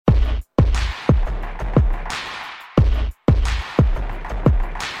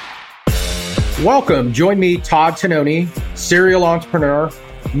Welcome. Join me, Todd Tononi, serial entrepreneur,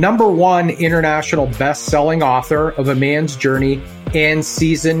 #1 international best-selling author of A Man's Journey, and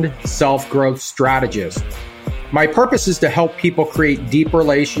seasoned self-growth strategist. My purpose is to help people create deep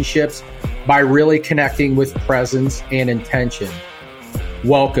relationships by really connecting with presence and intention.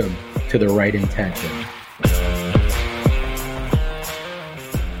 Welcome to The Right Intention.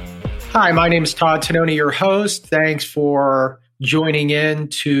 Hi, my name is Todd Tononi, your host. Thanks for joining in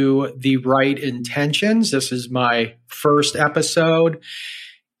to The Right Intentions. This is my first episode.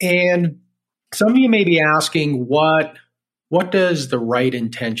 And some of you may be asking, what does the right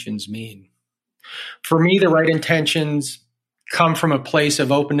intentions mean? For me, the right intentions come from a place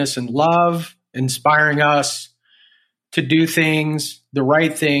of openness and love, inspiring us to do things, the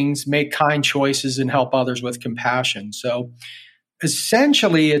right things, make kind choices, and help others with compassion. So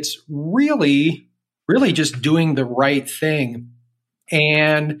essentially, it's really just doing the right thing.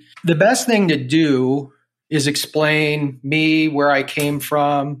 And the best thing to do is explain me, where I came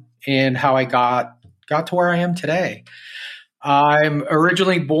from, and how I got to where I am today. I'm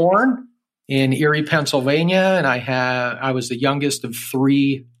originally born in Erie, Pennsylvania, and I was the youngest of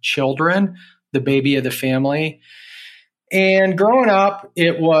 3 children, the baby of the family. And growing up,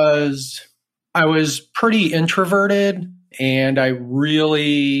 I was pretty introverted, and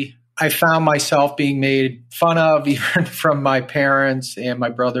I found myself being made fun of even from my parents and my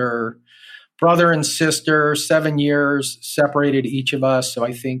brother and sister. 7 years separated each of us. So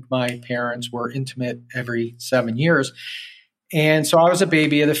I think my parents were intimate every 7 years. And so I was a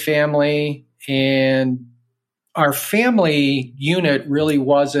baby of the family, and our family unit really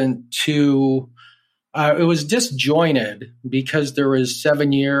wasn't it was disjointed because there was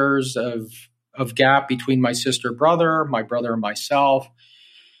 7 years of gap between my sister, my brother, and myself.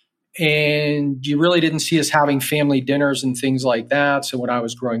 And you really didn't see us having family dinners and things like that. So when I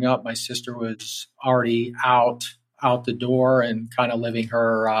was growing up, my sister was already out the door and kind of living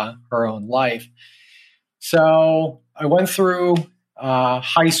her own life. So I went through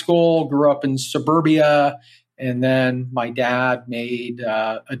high school, grew up in suburbia, and then my dad made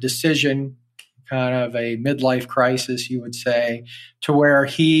a decision, kind of a midlife crisis, you would say, to where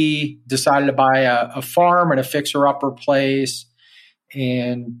he decided to buy a farm and a fixer-upper place,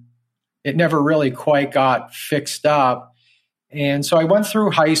 and it never really quite got fixed up. And so I went through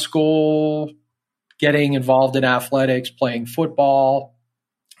high school, getting involved in athletics, playing football,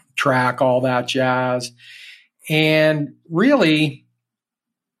 track, all that jazz. And really,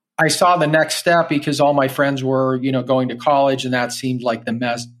 I saw the next step because all my friends were, going to college, and that seemed like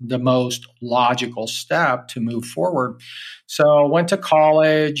the most logical step to move forward. So I went to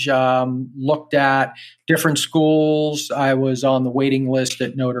college, looked at different schools. I was on the waiting list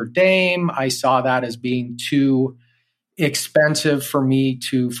at Notre Dame. I saw that as being too expensive for me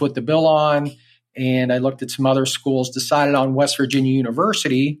to foot the bill on. And I looked at some other schools, decided on West Virginia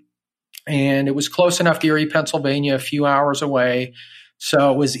University, and it was close enough to Erie, Pennsylvania, a few hours away.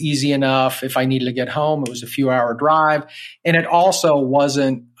 So it was easy enough. If I needed to get home, it was a few-hour drive. And it also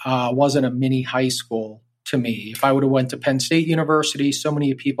wasn't a mini high school to me. If I would have went to Penn State University, so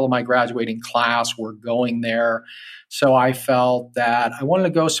many people in my graduating class were going there. So I felt that I wanted to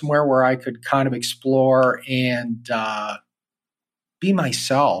go somewhere where I could kind of explore and be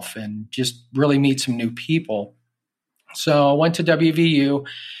myself and just really meet some new people. So I went to WVU,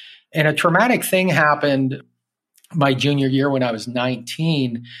 and a traumatic thing happened my junior year when I was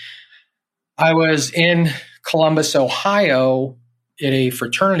 19. I was in Columbus, Ohio at a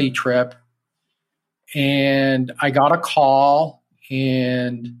fraternity trip, and I got a call,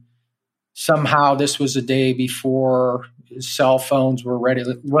 and somehow this was a day before cell phones were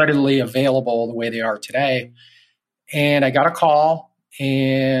readily available the way they are today. And I got a call,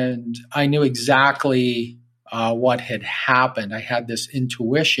 and I knew exactly what had happened. I had this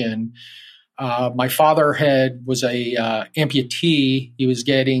intuition. My father was a amputee.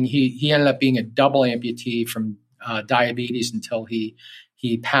 He ended up being a double amputee from diabetes until he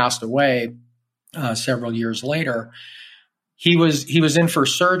passed away several years later. He was in for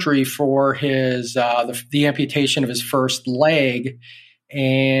surgery for his the amputation of his first leg,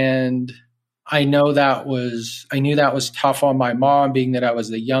 and I knew that was tough on my mom, being that I was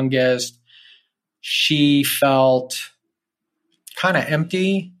the youngest. She felt kind of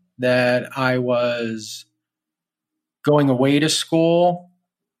empty that I was going away to school,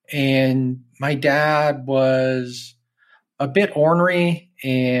 and my dad was a bit ornery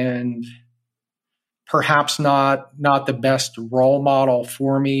and perhaps not the best role model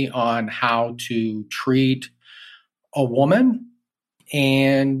for me on how to treat a woman.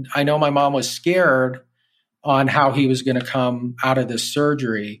 And I know my mom was scared on how he was going to come out of this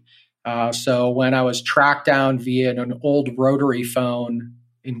surgery. So when I was tracked down via an old rotary phone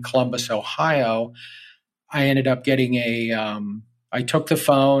in Columbus, Ohio, I ended up getting I took the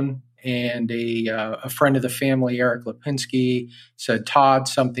phone, and a friend of the family, Eric Lipinski, said, "Todd,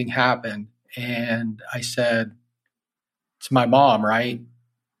 something happened." And I said, "It's my mom, right?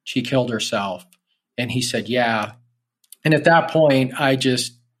 She killed herself." And he said, "Yeah." And at that point, I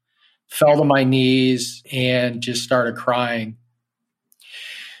just fell to my knees and just started crying.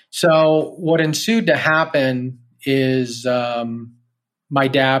 So what ensued to happen is my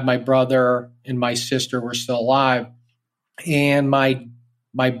dad, my brother, and my sister were still alive. And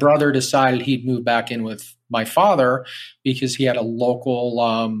my brother decided he'd move back in with my father because he had a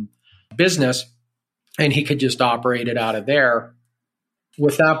local business and he could just operate it out of there.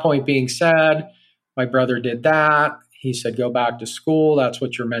 With that point being said, my brother did that. He said, "Go back to school. That's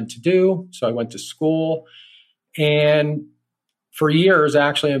what you're meant to do." So I went to school. And for years,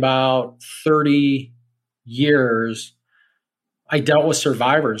 actually about 30 years, I dealt with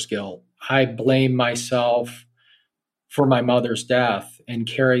survivor's guilt. I blamed myself for my mother's death and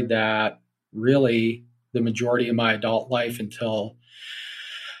carried that really the majority of my adult life until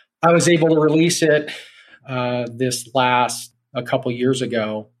I was able to release it this last a couple years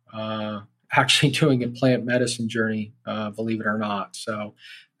ago, actually doing a plant medicine journey, believe it or not. So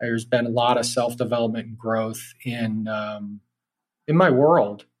there's been a lot of self-development and growth in my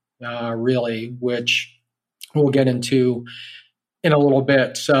world, really, which we'll get into in a little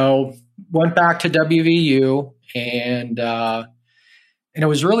bit. So went back to WVU, and it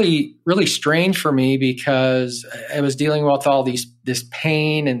was really, really strange for me because I was dealing with all this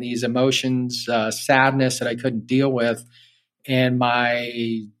pain and these emotions, sadness that I couldn't deal with, and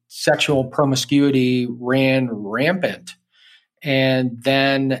my sexual promiscuity ran rampant. And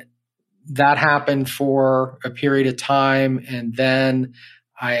then that happened for a period of time, and then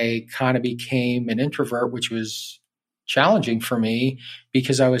I kind of became an introvert, which was challenging for me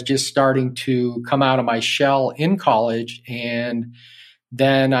because I was just starting to come out of my shell in college. And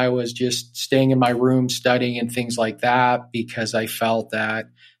then I was just staying in my room studying and things like that because I felt that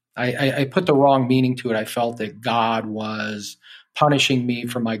I put the wrong meaning to it. I felt that God was punishing me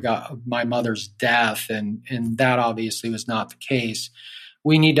for my mother's death, and that obviously was not the case.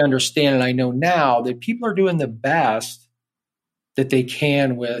 We need to understand, and I know now, that people are doing the best that they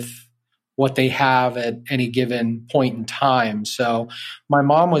can with what they have at any given point in time. So my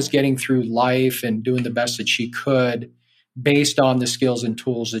mom was getting through life and doing the best that she could based on the skills and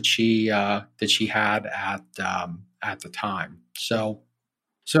tools that she had at the time. So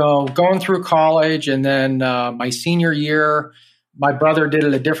going through college, and then my senior year, my brother did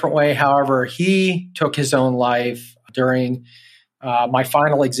it a different way. However, he took his own life during my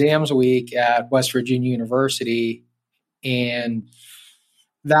final exams week at West Virginia University, and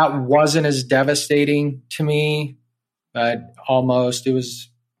that wasn't as devastating to me, but almost. It was,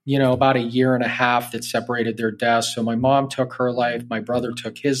 about a year and a half that separated their deaths. So my mom took her life, my brother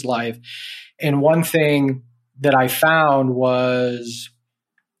took his life. And one thing that I found was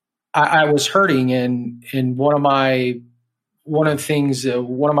I was hurting, and one of my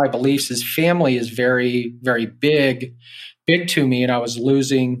beliefs is family is very, very big to me, and I was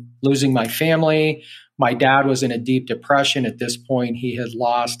losing my family. My dad was in a deep depression at this point. He had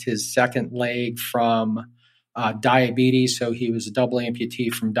lost his second leg from diabetes, so he was a double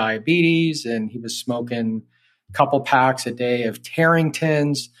amputee from diabetes, and he was smoking a couple packs a day of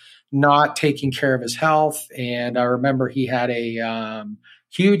Tarringtons, not taking care of his health. And I remember he had a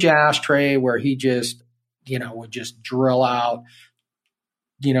huge ashtray where he just, would just drill out.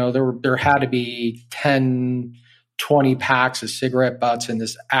 There had to be 10, 20 packs of cigarette butts in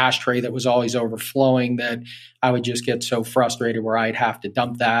this ashtray that was always overflowing, that I would just get so frustrated where I'd have to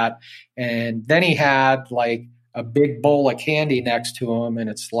dump that. And then he had like a big bowl of candy next to him. And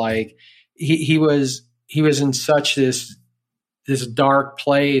it's like, he was in such this dark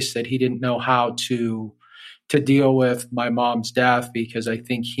place that he didn't know how to deal with my mom's death, because I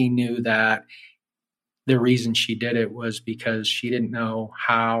think he knew that the reason she did it was because she didn't know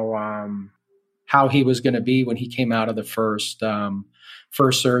how he was going to be when he came out of the first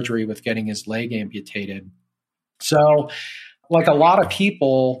surgery with getting his leg amputated. So, like a lot of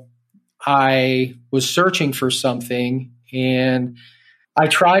people, I was searching for something, and I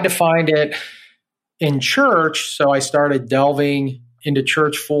tried to find it in church. So I started delving into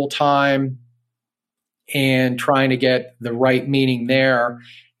church full time and trying to get the right meaning there.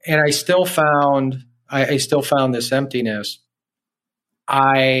 And I still found this emptiness.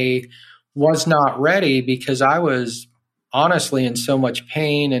 I was not ready because I was honestly in so much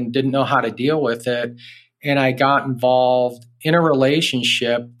pain and didn't know how to deal with it. and I got involved in a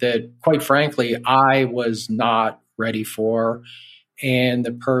relationship that, quite frankly, I was not ready for. And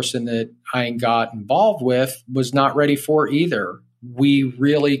the person that I got involved with was not ready for either. We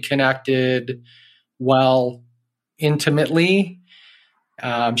really connected well intimately.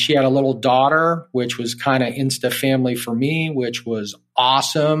 She had a little daughter, which was kind of insta family for me, which was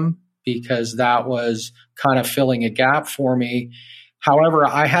awesome because that was kind of filling a gap for me. However,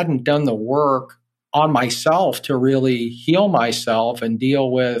 I hadn't done the work on myself to really heal myself and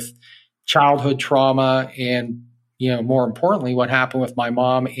deal with childhood trauma and, more importantly, what happened with my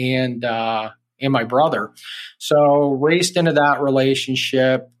mom and my brother. So raced into that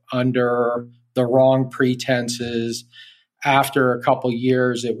relationship under the wrong pretenses. After a couple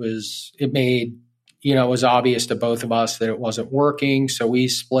years, it was obvious to both of us that it wasn't working. So we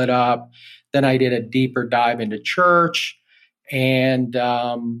split up. Then I did a deeper dive into church. And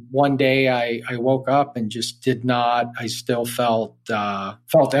one day I woke up and just I still felt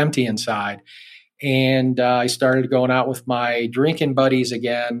empty inside. And I started going out with my drinking buddies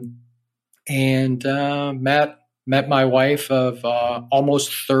again and met my wife of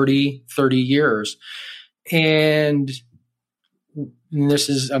almost 30 years. And this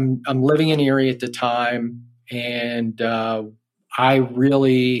is, I'm living in Erie at the time. And I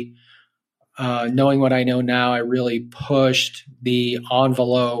really, knowing what I know now, I really pushed the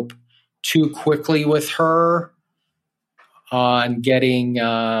envelope too quickly with her on getting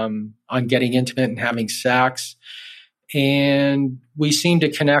intimate and having sex. And we seemed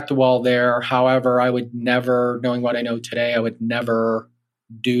to connect well there. However, I would never, knowing what I know today, I would never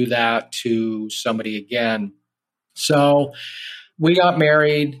do that to somebody again. So we got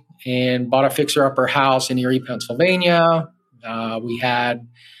married and bought a fixer-upper house in Erie, Pennsylvania. We had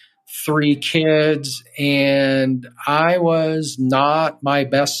 3 kids, and I was not my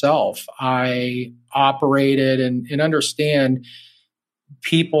best self. I operated and understand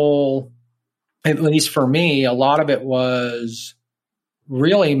people, at least for me, a lot of it was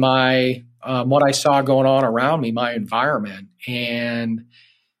really my what I saw going on around me, my environment. And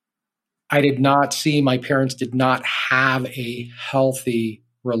I did not see, my parents did not have a healthy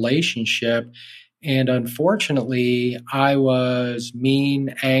relationship. And unfortunately, I was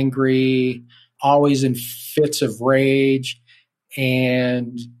mean, angry, always in fits of rage,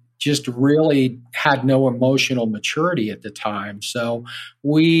 and just really had no emotional maturity at the time. So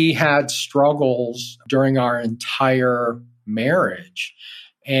we had struggles during our entire marriage.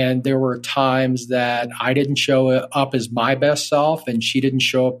 And there were times that I didn't show up as my best self and she didn't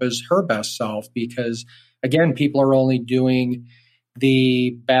show up as her best self because, again, people are only doing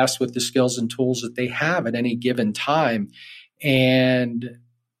the best with the skills and tools that they have at any given time. And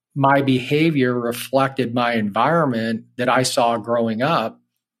my behavior reflected my environment that I saw growing up.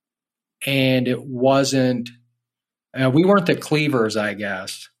 And it wasn't, we weren't the cleavers, I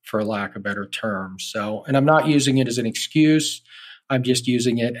guess, for lack of better terms. So, and I'm not using it as an excuse. I'm just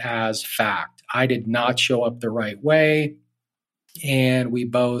using it as fact. I did not show up the right way, and we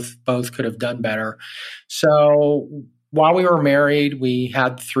both could have done better. So while we were married, we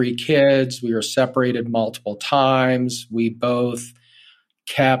had 3 kids. We were separated multiple times. We both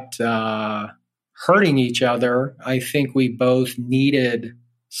kept hurting each other. I think we both needed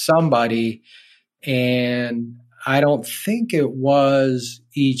somebody, and I don't think it was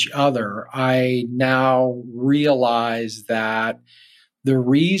each other. I now realize that the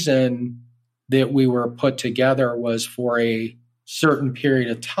reason that we were put together was for a certain period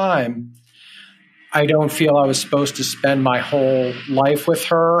of time. I don't feel I was supposed to spend my whole life with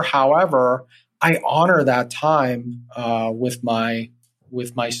her. However, I honor that time with my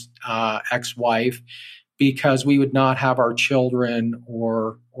ex-wife because we would not have our children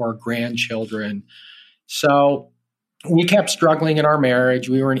or grandchildren. So we kept struggling in our marriage.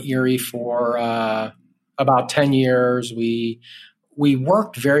 We were in Erie for about 10 years. We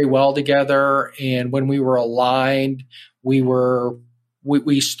worked very well together, and when we were aligned, we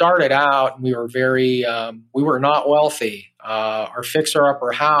started out and we were very we were not wealthy. Our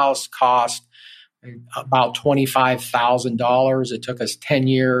fixer-upper house cost about $25,000. It took us 10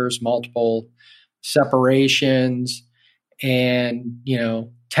 years, multiple separations, and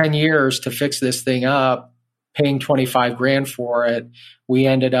 10 years to fix this thing up. Paying $25,000 for it, we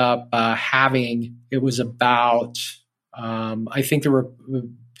ended up it was about I think the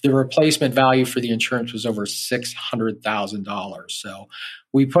replacement value for the insurance was over $600,000. So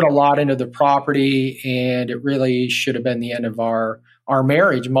we put a lot into the property, and it really should have been the end of our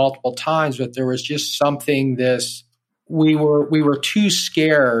marriage multiple times. But there was just something we were too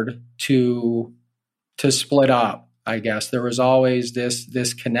scared to split up. I guess. There was always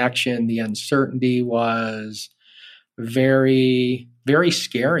this connection. The uncertainty was very, very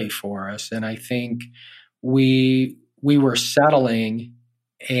scary for us. And I think we were settling,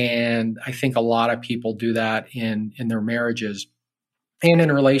 and I think a lot of people do that in their marriages and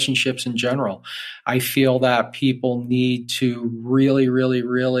in relationships in general. I feel that people need to really, really,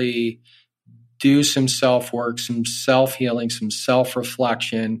 really do some self work, some self healing, some self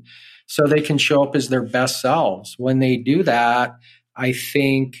reflection so they can show up as their best selves. When they do that, I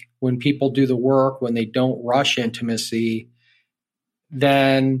think when people do the work, when they don't rush intimacy,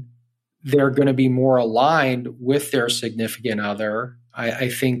 then they're going to be more aligned with their significant other. I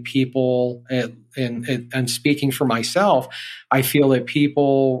think people, and speaking for myself, I feel that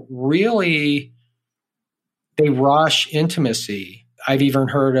people really, they rush intimacy. I've even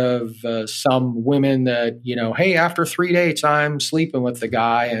heard of some women that, hey, after 3 dates, I'm sleeping with the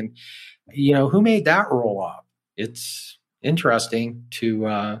guy. And, who made that roll up? It's interesting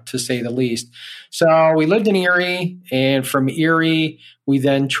to say the least. So we lived in Erie, and from Erie, we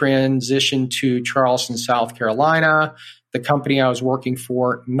then transitioned to Charleston, South Carolina. The company I was working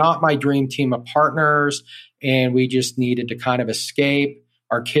for, not my dream team of partners, and we just needed to kind of escape.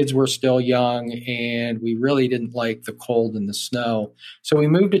 Our kids were still young, and we really didn't like the cold and the snow. So we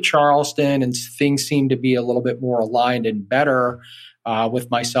moved to Charleston, and things seemed to be a little bit more aligned and better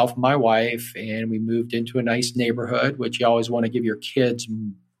with myself and my wife. And we moved into a nice neighborhood, which you always want to give your kids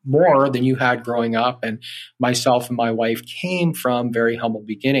more than you had growing up. And myself and my wife came from very humble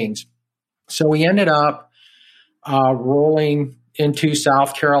beginnings. So we ended up rolling into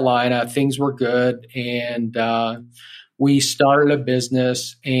South Carolina. Things were good. And we started a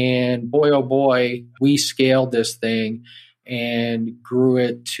business, and boy, oh boy, we scaled this thing and grew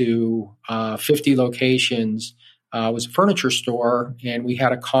it to 50 locations. It was a furniture store, and we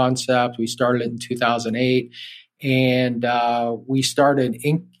had a concept. We started it in 2008, and we started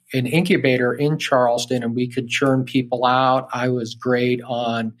an incubator in Charleston, and we could churn people out. I was great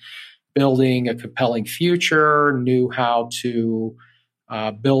on building a compelling future, knew how to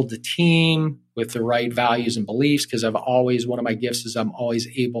build the team with the right values and beliefs, because one of my gifts is I'm always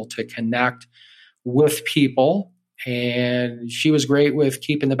able to connect with people. And she was great with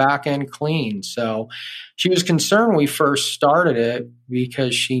keeping the back end clean. So she was concerned when we first started it,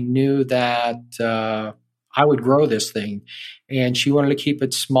 because she knew that I would grow this thing. And she wanted to keep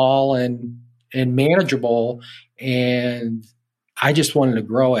it small and manageable. And I just wanted to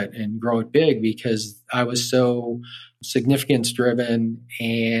grow it and grow it big, because I was so significance driven,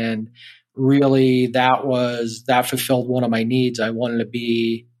 and really that fulfilled one of my needs. I wanted to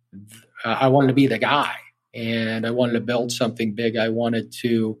be the guy, and I wanted to build something big. I wanted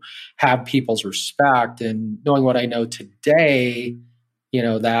to have people's respect. And knowing what I know today,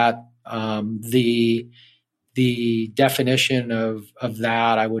 that the definition of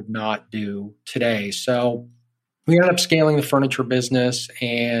that I would not do today. So we ended up scaling the furniture business,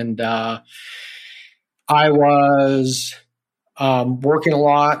 and I was working a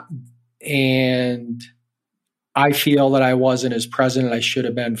lot, and I feel that I wasn't as present as I should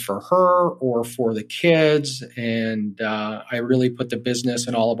have been for her or for the kids. And I really put the business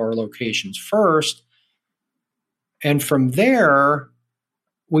in all of our locations first. And from there,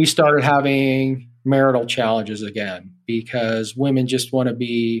 we started having marital challenges again, because women just want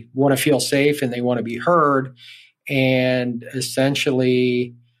to feel safe, and they want to be heard. And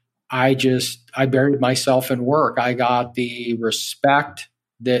essentially, I buried myself in work. I got the respect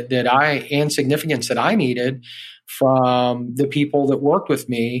and significance that I needed from the people that worked with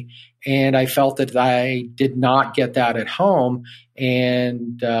me. And I felt that I did not get that at home.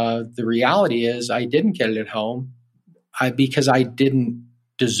 And the reality is I didn't get it at home because I didn't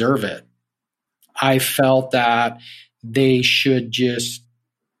deserve it. I felt that they should just,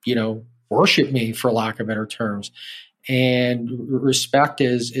 worship me, for lack of better terms. And respect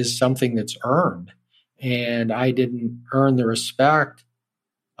is something that's earned. And I didn't earn the respect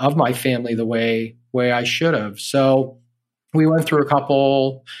of my family the way I should have. So we went through a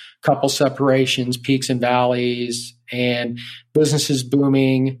couple separations, peaks and valleys, and businesses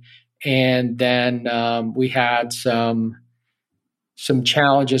booming. And then we had some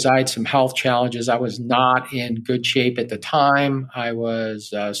challenges. I had some health challenges. I was not in good shape at the time. I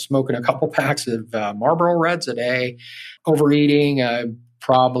was smoking a couple packs of Marlboro Reds a day, overeating,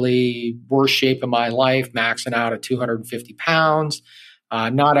 probably worst shape of my life, maxing out at 250 pounds,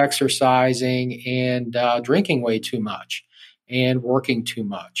 not exercising, and drinking way too much and working too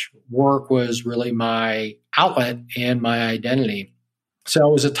much. Work was really my outlet and my identity. So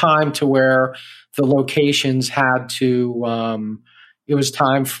it was a time to where the locations had to, it was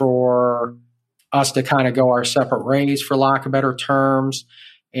time for us to kind of go our separate ways, for lack of better terms.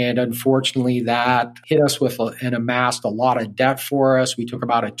 And unfortunately, that hit us and amassed a lot of debt for us. We took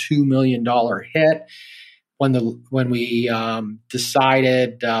about a $2 million hit when we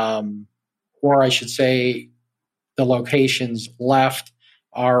decided, or I should say, the locations left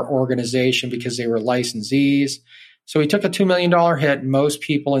our organization because they were licensees. So we took a $2 million hit. Most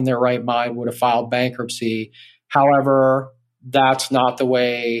people in their right mind would have filed bankruptcy. However, that's not the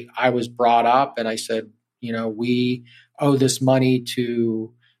way I was brought up. And I said, we owe this money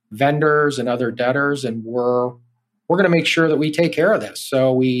to vendors and other debtors, and we're going to make sure that we take care of this.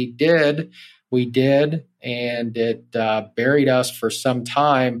 So we did, and it buried us for some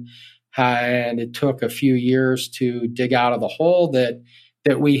time. And it took a few years to dig out of the hole that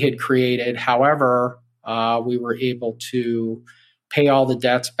we had created. However, we were able to pay all the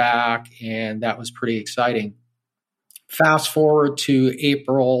debts back, and that was pretty exciting. Fast forward to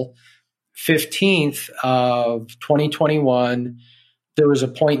April 15th of 2021, there was a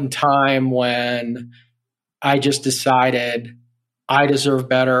point in time when I just decided I deserve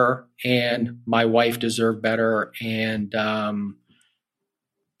better and my wife deserved better, and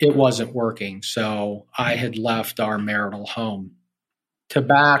it wasn't working. So I had left our marital home. To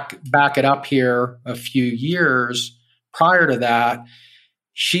back it up here a few years prior to that,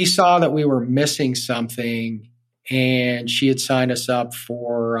 she saw that we were missing something, and she had signed us up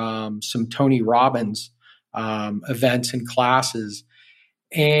for some Tony Robbins events and classes.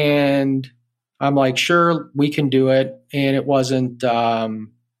 And I'm like, sure, we can do it. And it wasn't,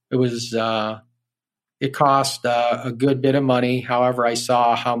 it cost a good bit of money. However, I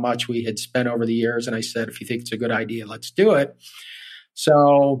saw how much we had spent over the years, and I said, if you think it's a good idea, let's do it.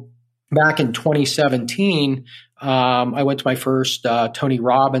 So back in 2017, I went to my first Tony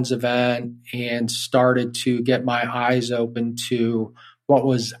Robbins event and started to get my eyes open to what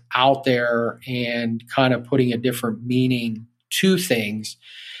was out there and kind of putting a different meaning to things.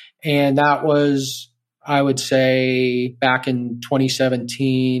 And that was, I would say, back in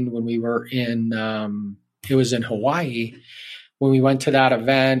 2017 when we were it was in Hawaii. When we went to that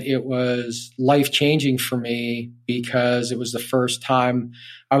event, it was life-changing for me because it was the first time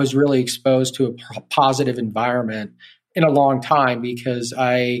I was really exposed to a positive environment in a long time, because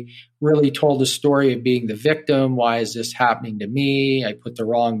I really told the story of being the victim. Why is this happening to me? I put the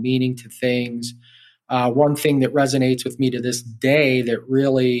wrong meaning to things. One thing that resonates with me to this day that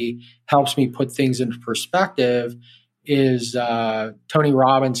really helps me put things into perspective is Tony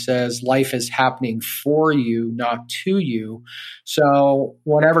Robbins says, life is happening for you, not to you. So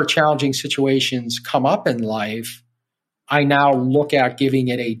whenever challenging situations come up in life, I now look at giving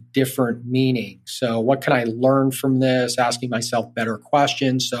it a different meaning. So what can I learn from this? Asking myself better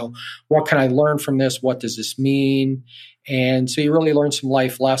questions. So what can I learn from this? What does this mean? And so you really learn some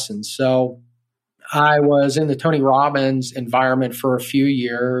life lessons. So I was in the Tony Robbins environment for a few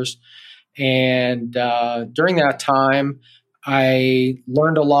years. And during that time, I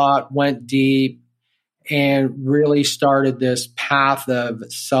learned a lot, went deep, and really started this path of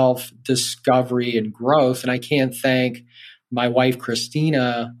self-discovery and growth. And I can't thank my wife,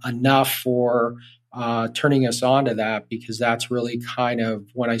 Christina, enough for turning us on to that, because that's really kind of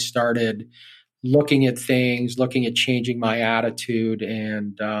when I started looking at things, looking at changing my attitude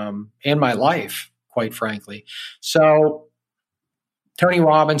and my life, quite frankly. So Tony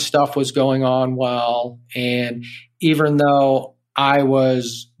Robbins stuff was going on well. And even though I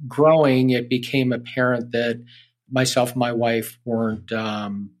was growing, it became apparent that myself and my wife weren't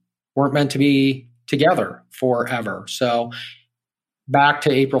meant to be together forever. So back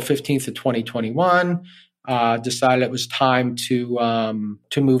to April 15th of 2021, decided it was time to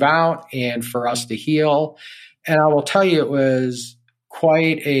move out and for us to heal. And I will tell you, it was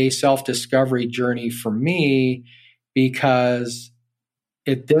quite a self-discovery journey for me, because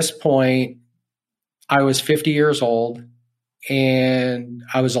at this point, I was 50 years old and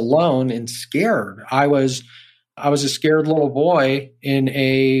I was alone and scared. I was a scared little boy in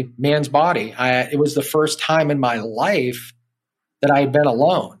a man's body. It was the first time in my life that I had been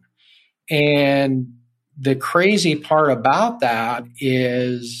alone. And the crazy part about that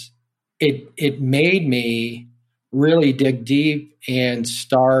is it made me really dig deep and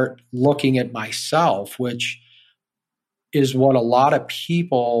start looking at myself, which is what a lot of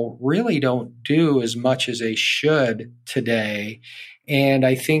people really don't do as much as they should today. And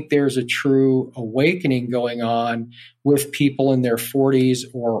I think there's a true awakening going on with people in their 40s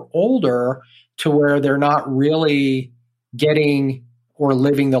or older, to where they're not really getting or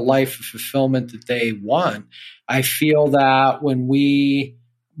living the life of fulfillment that they want. I feel that when we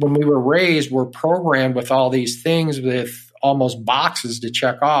were raised, we're programmed with all these things, with almost boxes to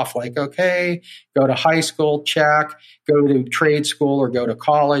check off, like, okay, go to high school, check, go to trade school or go to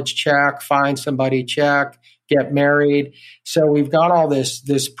college, check, find somebody, check, get married. So we've got all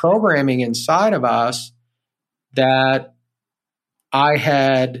this programming inside of us that I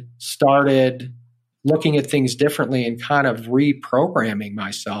had started looking at things differently and kind of reprogramming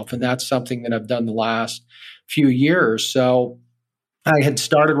myself. And that's something that I've done the last few years. So I had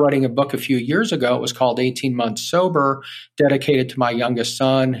started writing a book a few years ago. It was called 18 Months Sober, dedicated to my youngest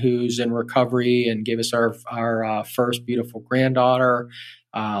son who's in recovery, and gave us our first beautiful granddaughter,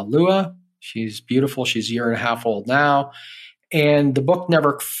 Lua. She's beautiful. She's a year and a half old now. And the book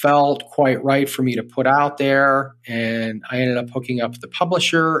never felt quite right for me to put out there. And I ended up hooking up with the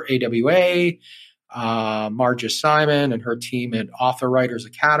publisher, AWA, Marja Simon and her team at Author Writers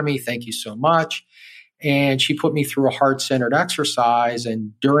Academy. Thank you so much. And she put me through a heart-centered exercise.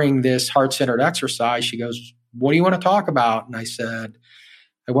 And during this heart-centered exercise, she goes, "What do you want to talk about?" And I said,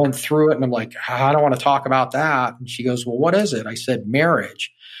 I went through it and I'm like, "I don't want to talk about that." And she goes, "Well, what is it?" I said,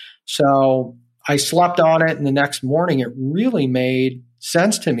 "Marriage." So I slept on it. And the next morning, it really made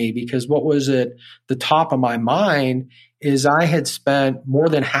sense to me, because what was at the top of my mind is I had spent more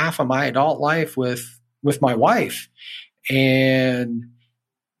than half of my adult life with my wife. And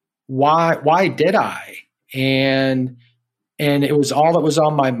why did I? And it was all that was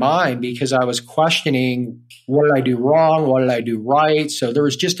on my mind, because I was questioning, what did I do wrong? What did I do right? So there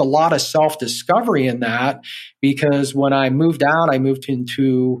was just a lot of self-discovery in that, because when I moved out, I moved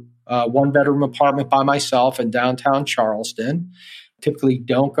into a one-bedroom apartment by myself in downtown Charleston. Typically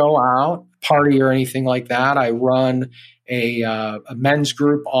don't go out, party or anything like that. I run a men's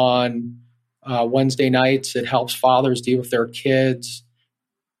group on Wednesday nights. It helps fathers deal with their kids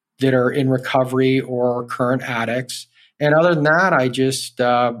that are in recovery or current addicts. And other than that, I just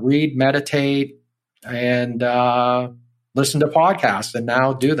read, meditate, and listen to podcasts, and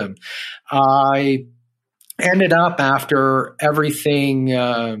now do them. I ended up, after everything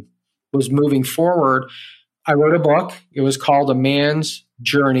was moving forward, I wrote a book. It was called A Man's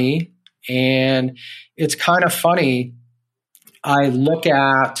Journey. And it's kind of funny. I look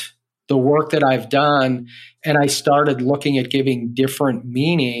at the work that I've done, and I started looking at giving different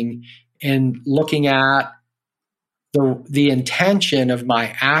meaning and looking at the intention of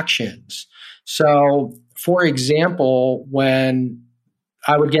my actions. So, for example, when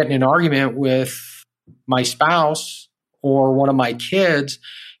I would get in an argument with my spouse or one of my kids,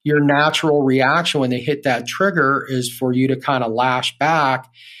 your natural reaction when they hit that trigger is for you to kind of lash back.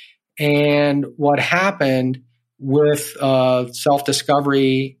 And what happened with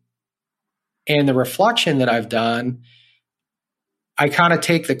self-discovery and the reflection that I've done, I kind of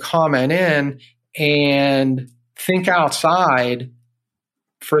take the comment in and think outside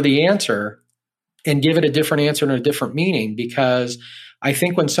for the answer and give it a different answer and a different meaning. Because I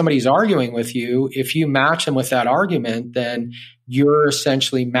think when somebody's arguing with you, if you match them with that argument, then you're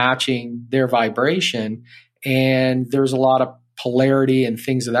essentially matching their vibration. And there's a lot of polarity and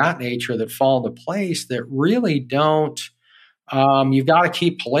things of that nature that fall into place that really don't, you've got to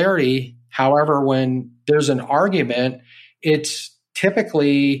keep polarity. However, when there's an argument, it's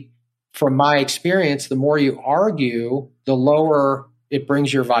typically, from my experience, the more you argue, the lower it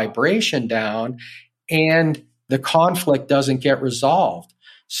brings your vibration down, and the conflict doesn't get resolved.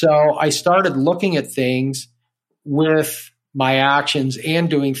 So I started looking at things with my actions and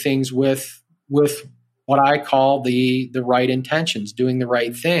doing things with what I call the right intentions, doing the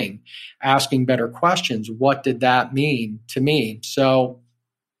right thing, asking better questions. What did that mean to me? So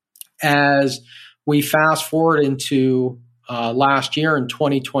as we fast forward into last year in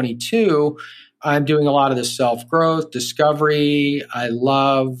 2022, I'm doing a lot of this self-growth, discovery. I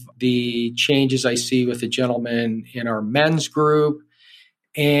love the changes I see with the gentlemen in our men's group.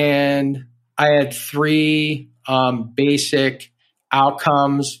 And I had three basic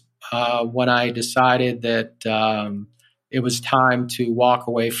outcomes when I decided that it was time to walk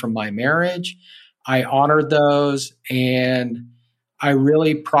away from my marriage. I honored those, and I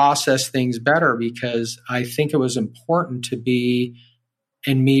really processed things better, because I think it was important to be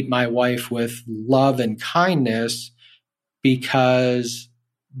and meet my wife with love and kindness, because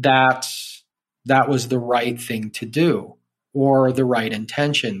that was the right thing to do, or the right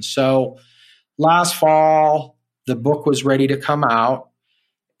intention. So last fall, the book was ready to come out.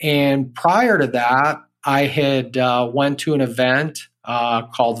 And prior to that, I had went to an event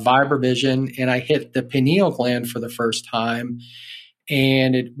called VibraVision, and I hit the pineal gland for the first time.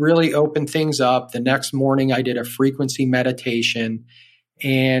 And it really opened things up. The next morning, I did a frequency meditation.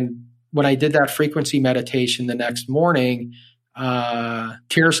 And when I did that frequency meditation the next morning,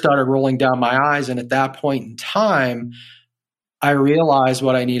 tears started rolling down my eyes. And at that point in time, I realized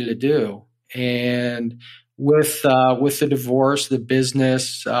what I needed to do. And with the divorce, the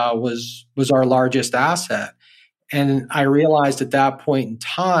business was our largest asset. And I realized at that point in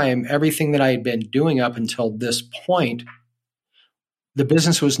time, everything that I had been doing up until this point, the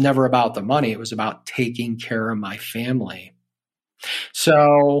business was never about the money. It was about taking care of my family.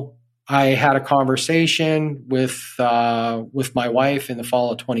 So I had a conversation with my wife in the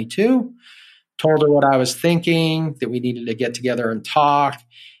fall of 22, told her what I was thinking, that we needed to get together and talk,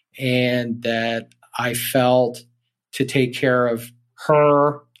 and that I felt to take care of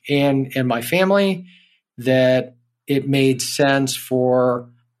her and my family, that it made sense for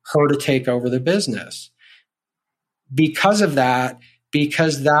her to take over the business. Because of that,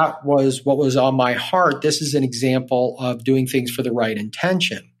 because that was what was on my heart, this is an example of doing things for the right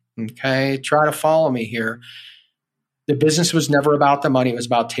intention. Okay, try to follow me here. The business was never about the money. It was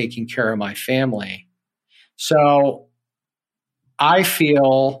about taking care of my family. So I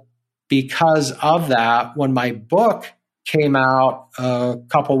feel because of that, when my book came out a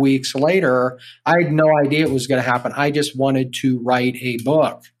couple weeks later, I had no idea it was going to happen. I just wanted to write a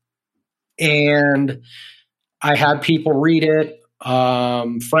book. And I had people read it,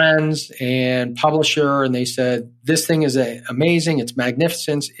 friends and publisher, and they said, this thing is amazing. It's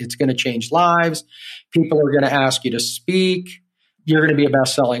magnificent. It's going to change lives. People are going to ask you to speak. You're going to be a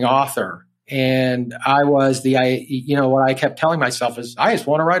best-selling author. And I was what I kept telling myself is, I just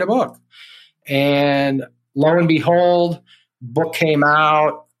want to write a book. And lo and behold, book came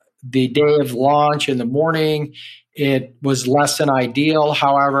out the day of launch in the morning. It was less than ideal.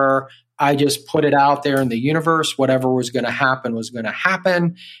 However, I just put it out there in the universe. Whatever was going to happen was going to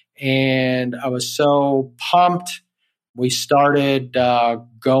happen. And I was so pumped. We started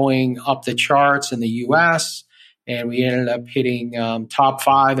going up the charts in the US, and we ended up hitting top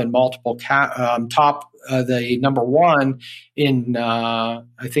 5 in multiple the number 1 in I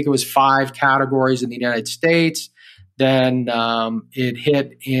think it was 5 categories in the United States. Then it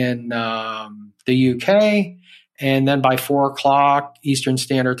hit in the UK, and then by 4:00 Eastern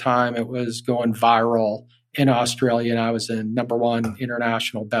Standard Time, it was going viral in Australia, and I was a number 1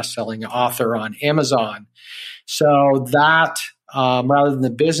 international best-selling author on Amazon. So that, rather than the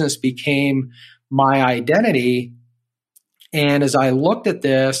business, became my identity. And as I looked at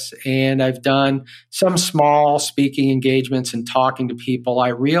this, and I've done some small speaking engagements and talking to people, I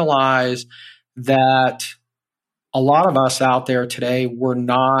realized that a lot of us out there today, we're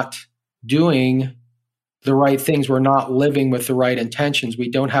not doing the right things. We're not living with the right intentions. We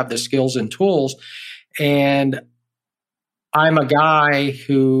don't have the skills and tools. And I'm a guy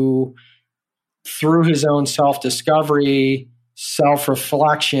who, through his own self-discovery,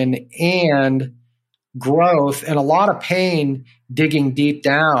 self-reflection, and growth, and a lot of pain digging deep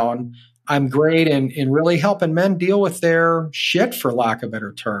down, I'm great in really helping men deal with their shit, for lack of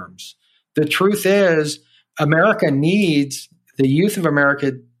better terms. The truth is, the youth of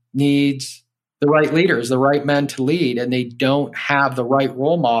America needs the right leaders, the right men to lead, and they don't have the right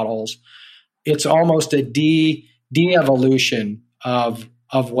role models. It's almost a de-evolution of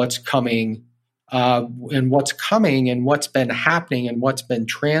what's coming, and what's been happening and what's been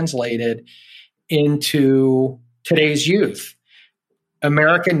translated into today's youth.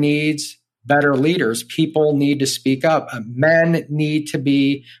 America needs better leaders. People need to speak up. Men need to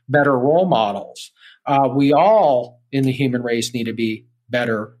be better role models. We all in the human race need to be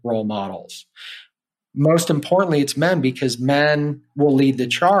better role models. Most importantly, it's men, because men will lead the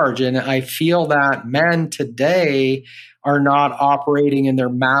charge. And I feel that men today are not operating in their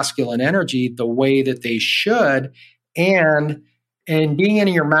masculine energy the way that they should. And being in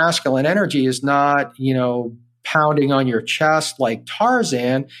your masculine energy is not, pounding on your chest like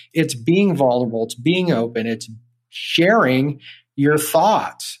Tarzan. It's being vulnerable. It's being open. It's sharing your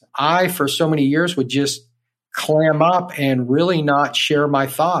thoughts. I, for so many years, would just clam up and really not share my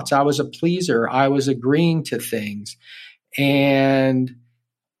thoughts. I was a pleaser. I was agreeing to things, and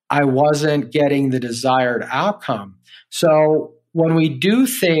I wasn't getting the desired outcome. So when we do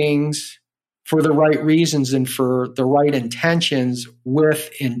things for the right reasons and for the right intentions with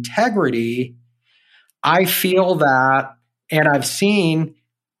integrity, I feel that, and I've seen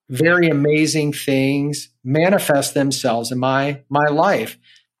very amazing things manifest themselves in my life.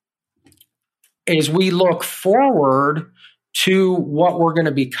 As we look forward to what we're going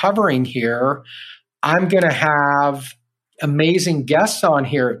to be covering here, I'm going to have amazing guests on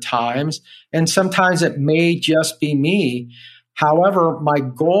here at times, and sometimes it may just be me. However, my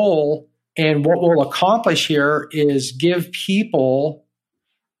goal and what we'll accomplish here is give people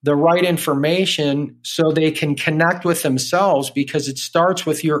the right information so they can connect with themselves, because it starts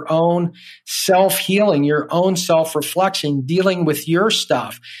with your own self-healing, your own self-reflection, dealing with your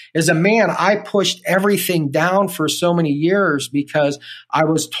stuff. As a man, I pushed everything down for so many years because I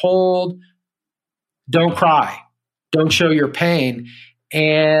was told, don't cry, don't show your pain.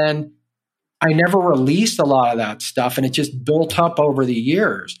 And I never released a lot of that stuff, and it just built up over the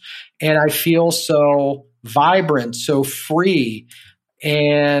years. And I feel so vibrant, so free.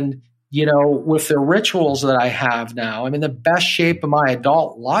 And, with the rituals that I have now, I'm in the best shape of my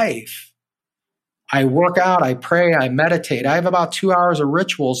adult life. I work out, I pray, I meditate. I have about 2 hours of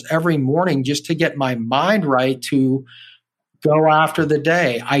rituals every morning just to get my mind right to go after the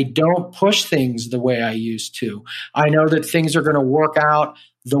day. I don't push things the way I used to. I know that things are going to work out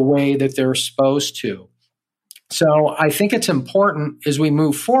the way that they're supposed to. So I think it's important as we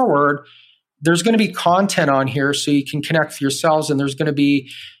move forward. There's going to be content on here so you can connect with yourselves, and there's going to be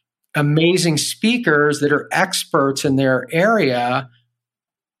amazing speakers that are experts in their area,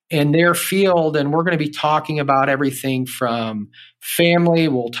 in their field, and we're going to be talking about everything from family.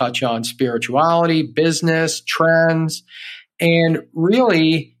 We'll touch on spirituality, business, trends, and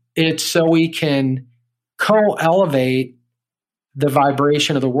really it's so we can co-elevate the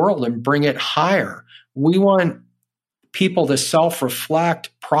vibration of the world and bring it higher. We want people to self-reflect,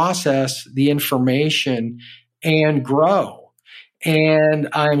 process the information, and grow. And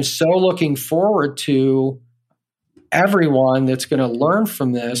I'm so looking forward to everyone that's going to learn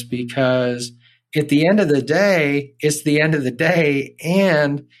from this, because at the end of the day, it's the end of the day,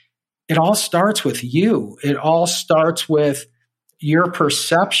 and it all starts with you. It all starts with your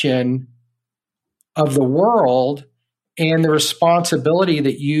perception of the world and the responsibility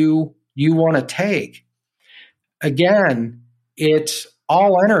that you want to take. Again, it's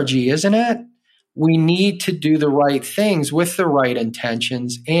all energy, isn't it? We need to do the right things with the right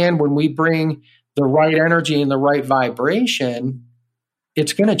intentions. And when we bring the right energy and the right vibration,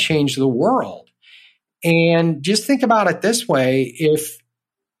 it's going to change the world. And just think about it this way. If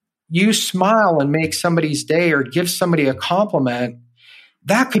you smile and make somebody's day or give somebody a compliment,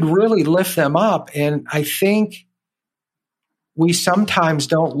 that could really lift them up. And I think we sometimes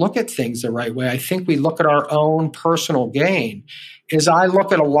don't look at things the right way. I think we look at our own personal gain. As I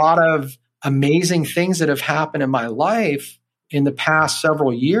look at a lot of amazing things that have happened in my life in the past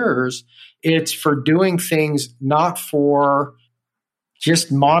several years, it's for doing things not for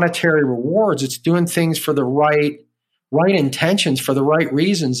just monetary rewards. It's doing things for the right intentions, for the right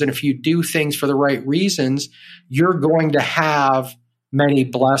reasons. And if you do things for the right reasons, you're going to have many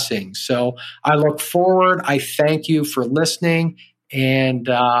blessings. So I look forward. I thank you for listening. And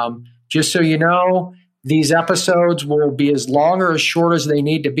just so you know, these episodes will be as long or as short as they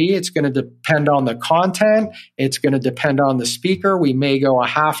need to be. It's going to depend on the content. It's going to depend on the speaker. We may go a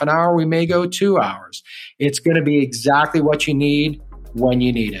half an hour. We may go 2 hours. It's going to be exactly what you need when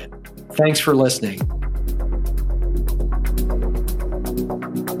you need it. Thanks for listening.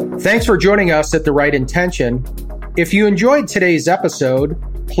 Thanks for joining us at The Right Intention. If you enjoyed today's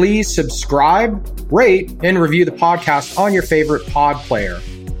episode, please subscribe, rate, and review the podcast on your favorite pod player.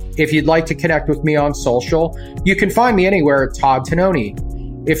 If you'd like to connect with me on social, you can find me anywhere at Todd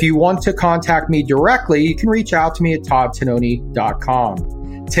Tononi. If you want to contact me directly, you can reach out to me at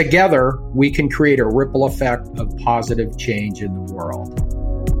toddtononi.com. Together, we can create a ripple effect of positive change in the world.